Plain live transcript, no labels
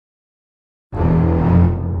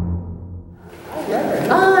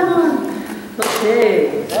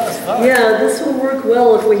Yeah, this will work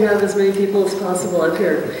well if we have as many people as possible up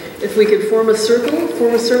here. If we could form a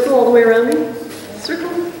circle all the way around me.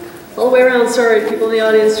 Circle, all the way around. Sorry, people in the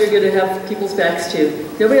audience, you're going to have people's backs too.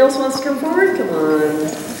 Nobody else wants to come forward? Come on.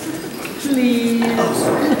 Please.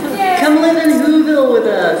 Come live in Whoville with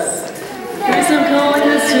us. The reason I'm calling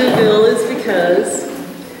this Whoville is because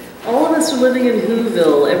all of us are living in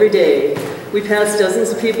Whoville every day. We pass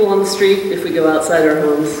dozens of people on the street if we go outside our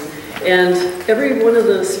homes. And every one of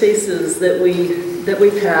those faces that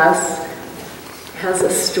we pass has a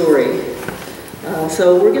story.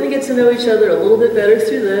 So we're going to get to know each other a little bit better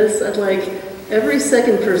through this. I'd like every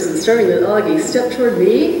second person, starting with Augie, step toward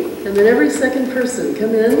me, and then every second person,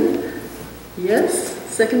 come in. Yes,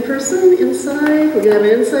 second person, inside. We're going to have an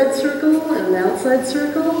inside circle and an outside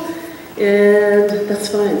circle. And that's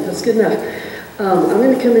fine, that's good enough. I'm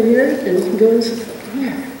going to come in here, and you can go in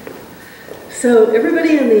here. So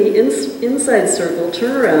everybody in the inside circle,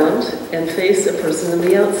 turn around and face a person on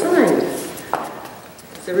the outside.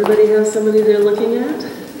 Does everybody have somebody they're looking at?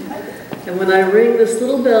 And when I ring this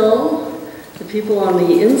little bell, the people on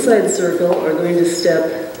the inside circle are going to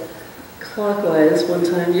step clockwise one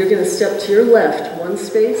time. You're going to step to your left, one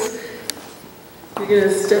space. You're going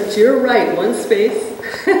to step to your right, one space.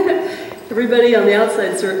 Everybody on the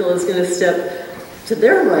outside circle is going to step to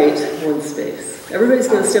their right, one space. Everybody's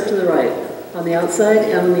going to step to the right. On the outside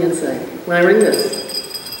and on the inside. When I ring this,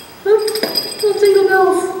 little jingle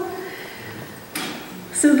bells.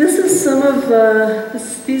 So this is some of,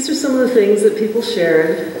 these are some of the things that people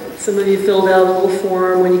shared. Some of you filled out a little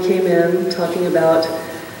form when you came in, talking about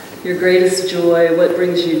your greatest joy, what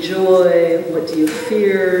brings you joy, what do you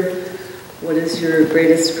fear, what is your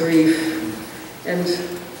greatest grief. And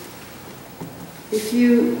if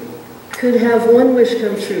you could have one wish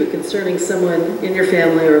come true concerning someone in your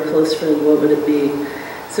family or a close friend, what would it be?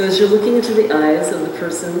 So as you're looking into the eyes of the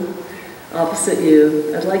person opposite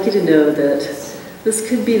you, I'd like you to know that this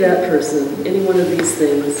could be that person, any one of these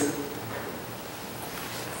things.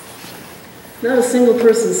 Not a single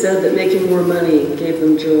person said that making more money gave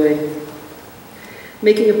them joy.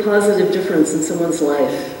 Making a positive difference in someone's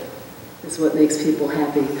life is what makes people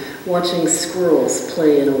happy. Watching squirrels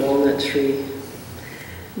play in a walnut tree.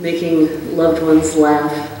 Making loved ones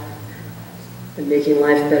laugh and making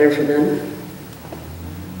life better for them.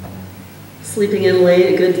 Sleeping in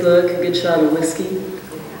late, a good book, a good shot of whiskey.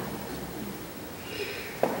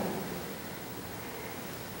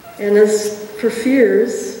 And as for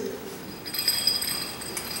fears,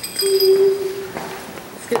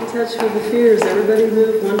 let's get in touch with the fears. Everybody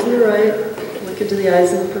move one to the right, look into the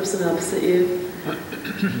eyes of the person opposite you.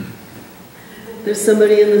 There's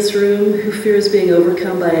somebody in this room who fears being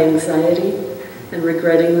overcome by anxiety and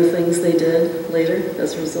regretting the things they did later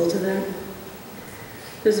as a result of that.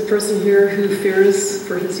 There's a person here who fears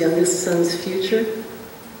for his youngest son's future.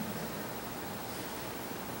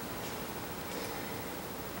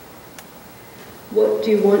 What do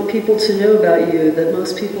you want people to know about you that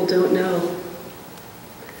most people don't know?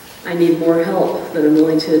 I need more help than I'm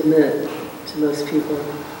willing to admit to most people.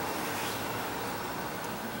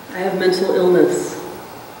 I have mental illness.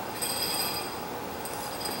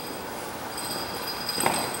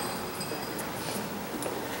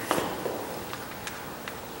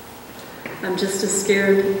 I'm just as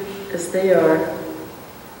scared as they are.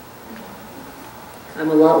 I'm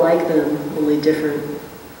a lot like them, only different.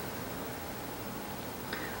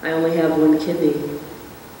 I only have one kidney.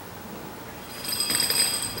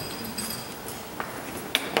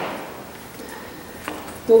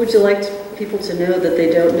 What would you like people to know that they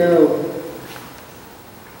don't know?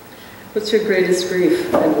 What's your greatest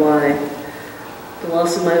grief and why? The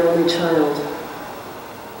loss of my only child.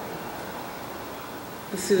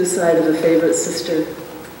 The suicide of a favorite sister.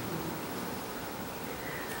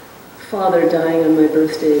 Father dying on my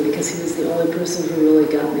birthday because he was the only person who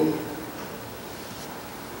really got me.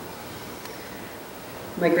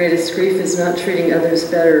 My greatest grief is not treating others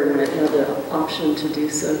better when it had the option to do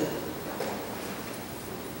so.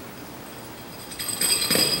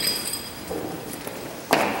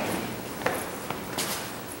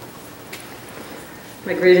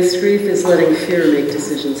 My greatest grief is letting fear make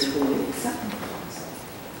decisions for me.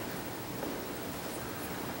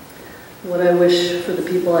 What I wish for the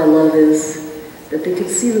people I love is that they could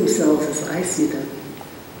see themselves as I see them,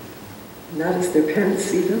 not as their parents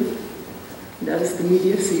see them, not as the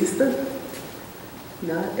media sees them,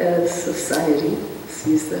 not as society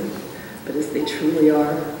sees them, but as they truly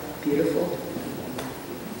are, beautiful.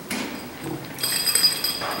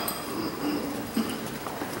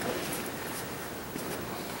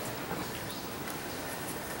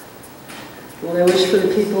 What I wish for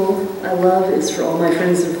the people I love is for all my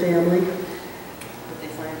friends and family